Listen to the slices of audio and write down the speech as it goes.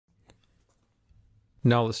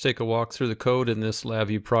Now let's take a walk through the code in this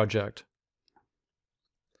LabVIEW project.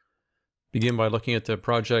 Begin by looking at the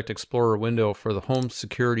Project Explorer window for the home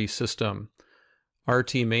security system.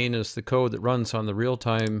 RT-main is the code that runs on the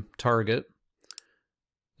real-time target.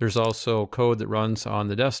 There's also code that runs on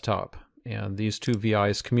the desktop, and these two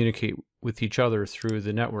VIs communicate with each other through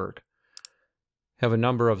the network. Have a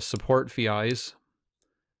number of support VIs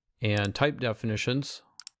and type definitions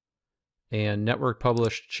and network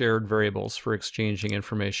published shared variables for exchanging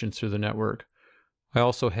information through the network. I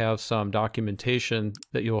also have some documentation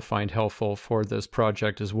that you'll find helpful for this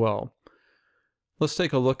project as well. Let's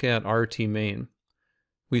take a look at RT-main.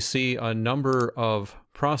 We see a number of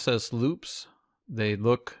process loops. They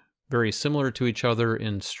look very similar to each other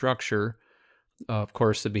in structure. Of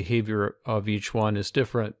course, the behavior of each one is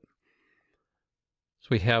different. So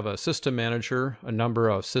we have a system manager, a number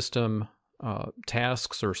of system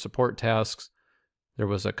tasks or support tasks. There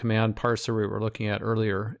was a command parser we were looking at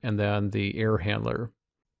earlier, and then the error handler.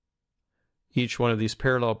 Each one of these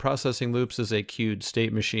parallel processing loops is a queued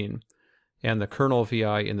state machine, and the kernel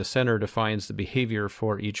VI in the center defines the behavior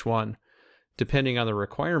for each one. Depending on the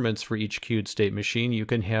requirements for each queued state machine, you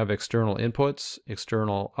can have external inputs,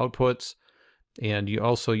 external outputs, and you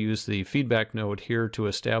also use the feedback node here to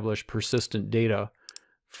establish persistent data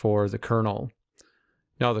for the kernel.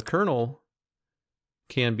 Now the kernel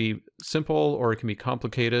can be simple or it can be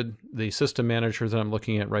complicated. The system manager that I'm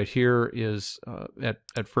looking at right here is,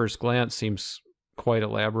 at first glance, seems quite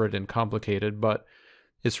elaborate and complicated, but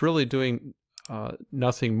it's really doing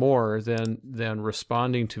nothing more than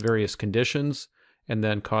responding to various conditions and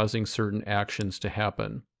then causing certain actions to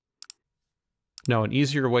happen. Now, an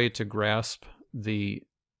easier way to grasp the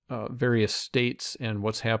various states and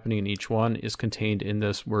what's happening in each one is contained in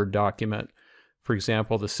this Word document. For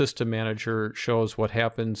example, the system manager shows what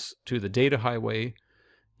happens to the data highway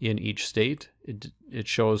in each state. It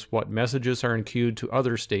shows what messages are enqueued to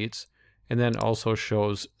other states, and then also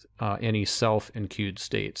shows any self-enqueued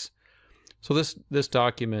states. So this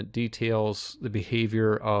document details the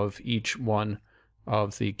behavior of each one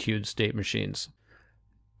of the queued state machines.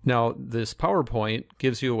 Now, this PowerPoint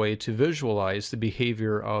gives you a way to visualize the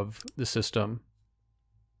behavior of the system.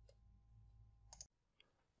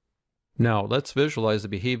 Now, let's visualize the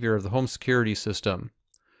behavior of the home security system.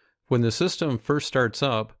 When the system first starts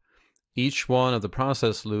up, each one of the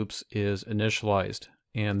process loops is initialized,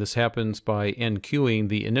 and this happens by enqueuing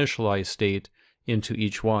the initialized state into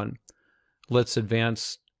each one. Let's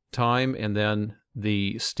advance time, and then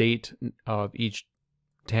the state of each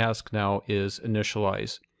task now is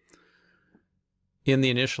initialized. In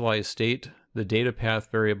the initialized state, the data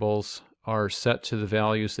path variables are set to the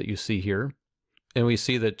values that you see here. And we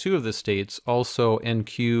see that two of the states also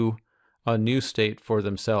enqueue a new state for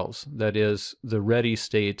themselves. That is, the ready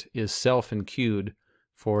state is self-enqueued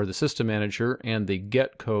for the system manager, and the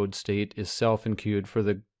get code state is self-enqueued for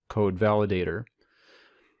the code validator.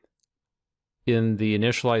 In the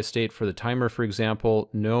initialized state for the timer, for example,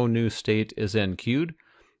 no new state is enqueued.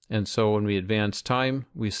 And so when we advance time,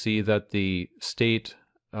 we see that the state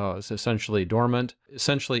is essentially dormant.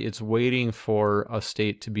 Essentially, it's waiting for a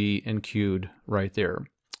state to be enqueued right there.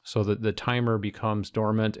 So that the timer becomes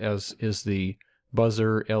dormant, as is the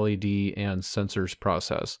buzzer, LED, and sensors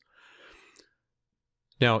process.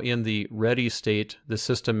 Now, in the ready state, the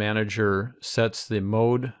system manager sets the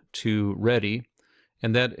mode to ready,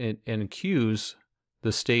 and that enqueues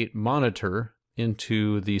the state monitor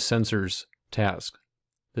into the sensors task.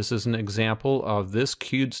 This is an example of this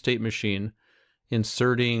queued state machine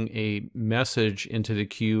inserting a message into the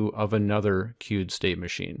queue of another queued state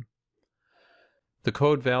machine. The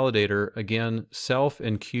code validator, again,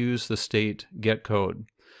 self-enqueues the state getCode.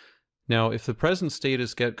 Now, if the present state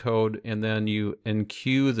is getCode and then you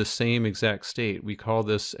enqueue the same exact state, we call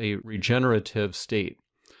this a regenerative state.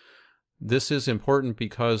 This is important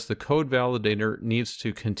because the code validator needs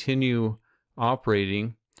to continue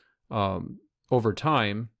operating over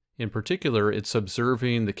time. In particular, it's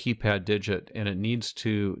observing the keypad digit, and it needs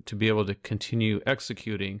to be able to continue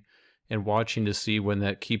executing and watching to see when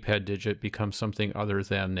that keypad digit becomes something other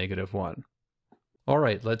than -1. All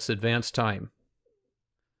right, let's advance time.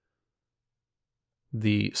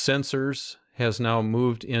 The sensors has now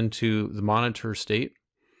moved into the monitor state,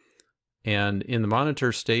 and in the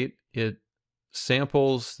monitor state, it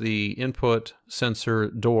samples the input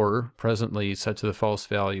sensor door, presently set to the false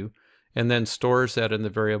value, and then stores that in the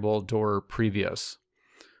variable door previous.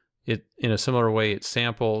 In a similar way, it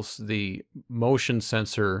samples the motion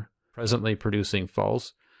sensor presently producing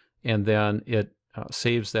false, and then it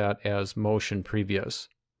saves that as motion previous.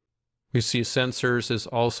 We see sensors is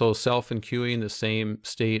also self-enqueuing the same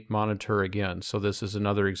state monitor again. So this is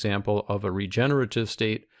another example of a regenerative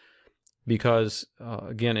state because,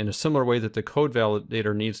 again, in a similar way that the code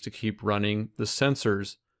validator needs to keep running, the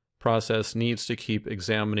sensors process needs to keep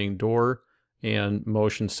examining door and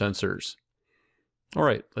motion sensors. All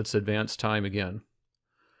right, let's advance time again.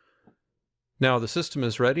 Now the system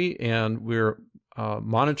is ready and we're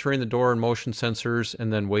monitoring the door and motion sensors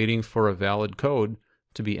and then waiting for a valid code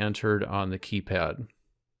to be entered on the keypad.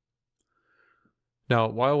 Now,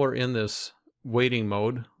 while we're in this waiting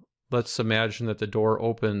mode, let's imagine that the door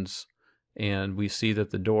opens and we see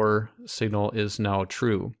that the door signal is now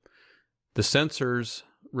true. The sensors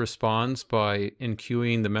responds by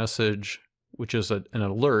enqueuing the message, which is an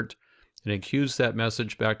alert, and it enqueues that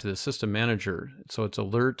message back to the system manager. So it's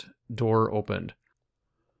alert, door opened.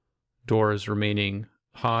 Door is remaining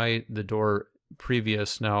high. The door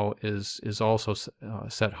previous now is also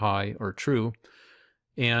set high or true.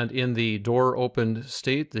 And in the door opened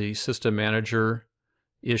state, the system manager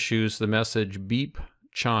issues the message beep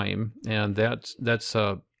chime, and that's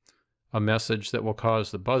a message that will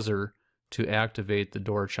cause the buzzer to activate the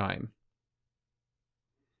door chime.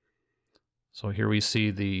 So here we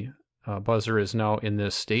see the buzzer is now in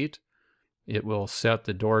this state. It will set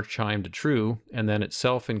the door chime to true, and then it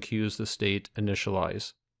self-enqueues the state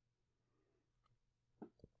initialize.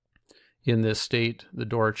 In this state, the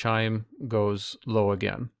door chime goes low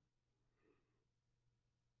again.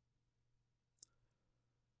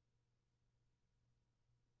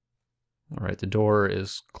 All right, the door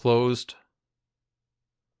is closed.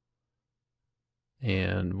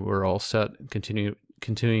 And we're all set,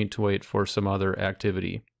 continuing to wait for some other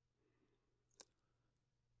activity.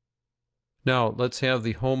 Now, let's have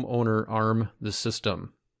the homeowner arm the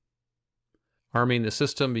system. Arming the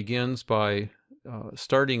system begins by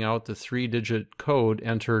starting out the 3-digit code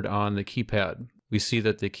entered on the keypad. We see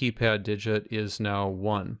that the keypad digit is now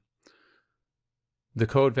 1. The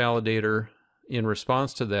code validator, in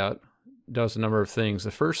response to that, does a number of things. The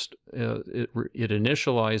first, it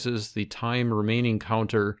initializes the time remaining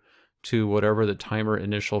counter to whatever the timer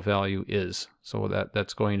initial value is. So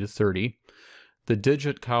that's going to 30. The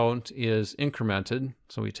digit count is incremented.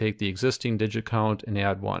 So we take the existing digit count and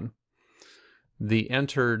add 1. The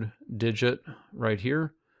entered digit right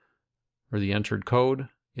here, or the entered code,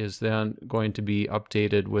 is then going to be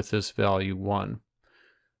updated with this value 1.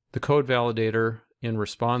 The code validator, in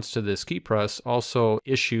response to this key press, also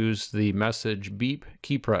issues the message beep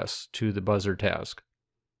key press to the buzzer task.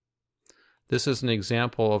 This is an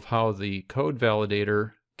example of how the code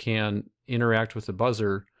validator can interact with the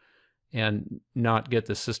buzzer and not get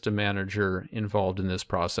the system manager involved in this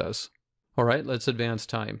process. All right, let's advance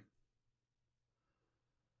time.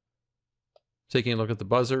 Taking a look at the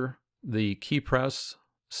buzzer, the key press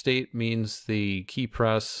state means the key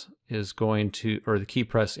press is going to, or the key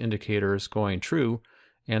press indicator is going true,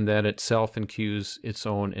 and that it self-enqueues its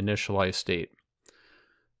own initialized state.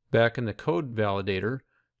 Back in the code validator,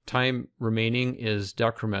 time remaining is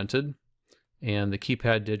decremented, and the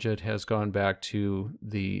keypad digit has gone back to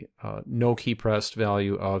the no key pressed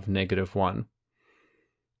value of -1.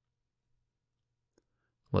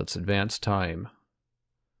 Let's advance time.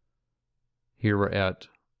 Here we're at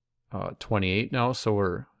 28 now, so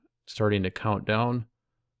we're starting to count down.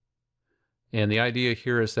 And the idea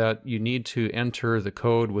here is that you need to enter the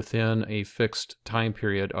code within a fixed time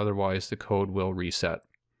period, otherwise the code will reset.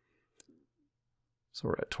 So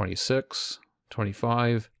we're at 26,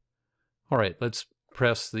 25. All right, let's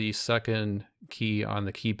press the second key on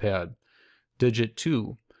the keypad, digit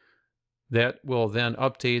 2. That will then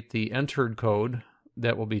update the entered code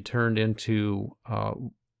that will be turned into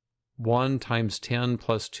 1 times 10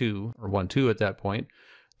 plus 2, or 1, 2 at that point.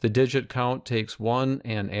 The digit count takes 1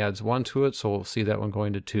 and adds 1 to it, so we'll see that one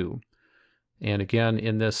going to 2. And again,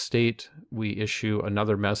 in this state, we issue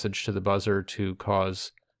another message to the buzzer to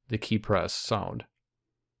cause the key press sound.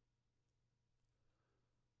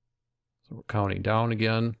 So we're counting down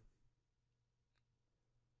again.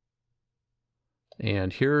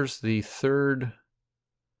 And here's the third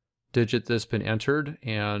digit that's been entered,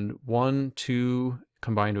 and 1, 2,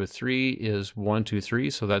 combined with 3 is 1, 2, 3,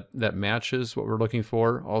 so that matches what we're looking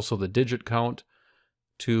for. Also the digit count,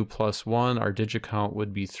 2 plus 1, our digit count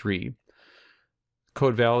would be 3.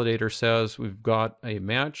 Code validator says we've got a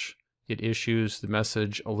match. It issues the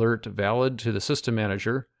message alert valid to the system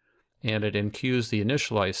manager, and it enqueues the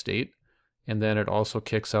initialized state, and then it also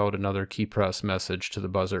kicks out another key press message to the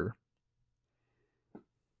buzzer.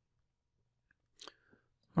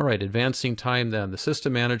 All right, advancing time then. The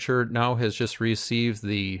system manager now has just received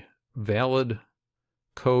the valid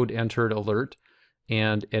code entered alert,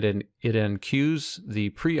 and it enqueues the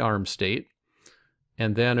pre-arm state,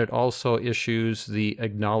 and then it also issues the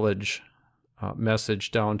acknowledge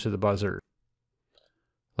message down to the buzzer.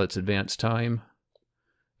 Let's advance time.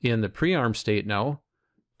 In the pre-arm state now,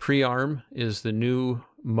 pre-arm is the new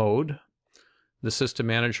mode. The system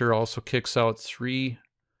manager also kicks out 3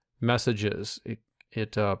 messages.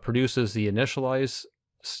 It produces the initialize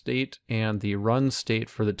state and the run state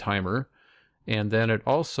for the timer, and then it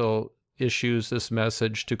also issues this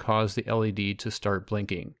message to cause the LED to start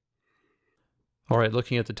blinking. All right,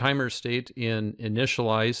 looking at the timer state, in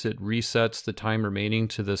initialize, it resets the time remaining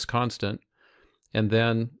to this constant. And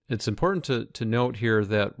then it's important to note here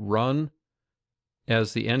that run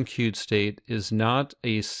as the enqueued state is not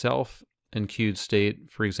a self-enqueued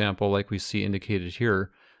state, for example, like we see indicated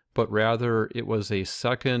here, but rather it was a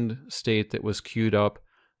second state that was queued up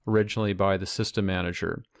originally by the system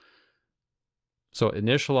manager. So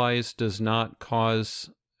initialize does not cause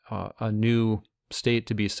a new state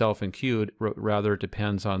to be self-enqueued, rather it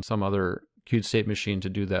depends on some other queued state machine to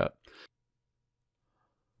do that.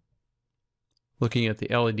 Looking at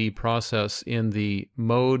the LED process in the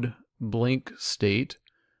mode blink state,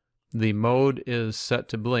 the mode is set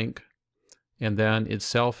to blink, and then it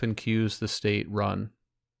self-enqueues the state run.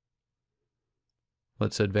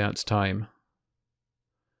 Let's advance time.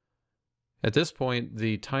 At this point,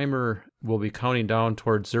 the timer will be counting down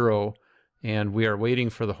towards 0, and we are waiting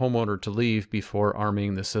for the homeowner to leave before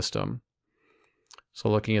arming the system. So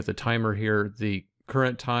looking at the timer here, the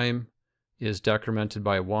current time is decremented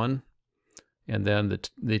by 1, and then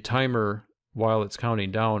the timer, while it's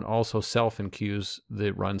counting down, also self-enqueues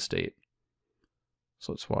the run state.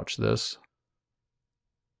 So let's watch this.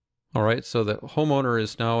 All right, so the homeowner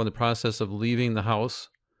is now in the process of leaving the house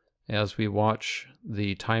as we watch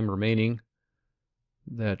the time remaining.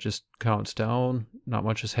 That just counts down. Not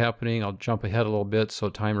much is happening. I'll jump ahead a little bit. So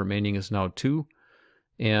time remaining is now 2.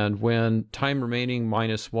 And when time remaining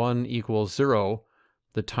minus 1 equals 0,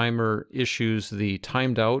 the timer issues the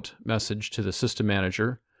timed out message to the system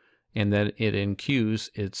manager, and then it enqueues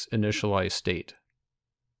its initialized state.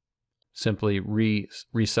 Simply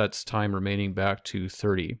resets time remaining back to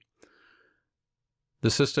 30.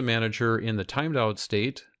 The system manager in the timed out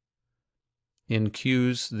state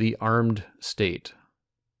enqueues the armed state.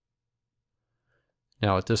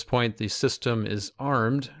 Now at this point the system is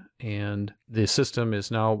armed, and the system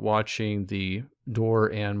is now watching the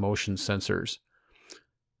door and motion sensors.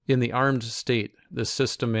 In the armed state, the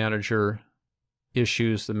system manager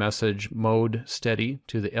issues the message mode steady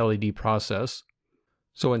to the LED process.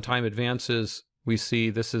 So when time advances, we see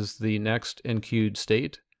this is the next enqueued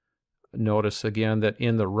state. Notice again that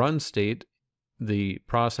in the run state, the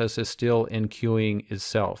process is still enqueuing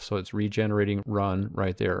itself, so it's regenerating run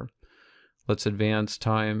right there. Let's advance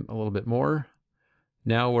time a little bit more.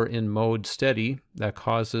 Now we're in mode steady. That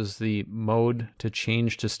causes the mode to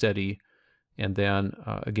change to steady, and then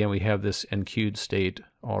again we have this enqueued state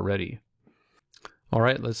already. All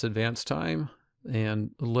right, let's advance time, and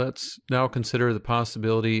let's now consider the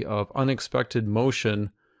possibility of unexpected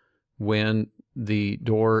motion when the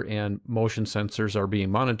door and motion sensors are being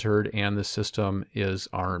monitored and the system is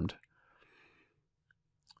armed.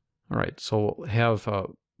 All right, so we'll have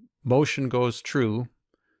motion goes true.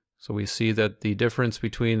 So we see that the difference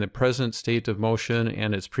between the present state of motion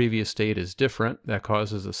and its previous state is different. That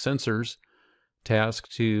causes the sensors task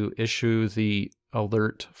to issue the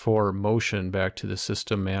alert for motion back to the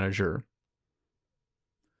system manager.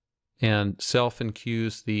 And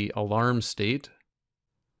self-enqueues the alarm state.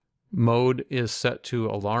 Mode is set to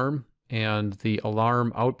alarm, and the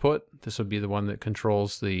alarm output, this would be the one that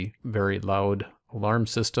controls the very loud alarm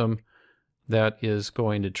system, that is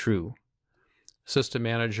going to true. System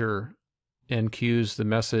manager enqueues the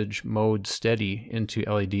message mode steady into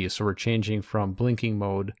LED, so we're changing from blinking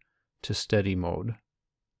mode to steady mode.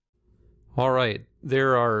 All right,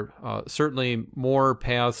 there are certainly more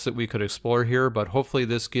paths that we could explore here, but hopefully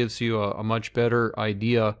this gives you a much better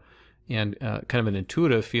idea and kind of an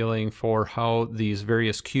intuitive feeling for how these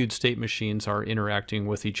various queued state machines are interacting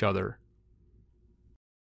with each other.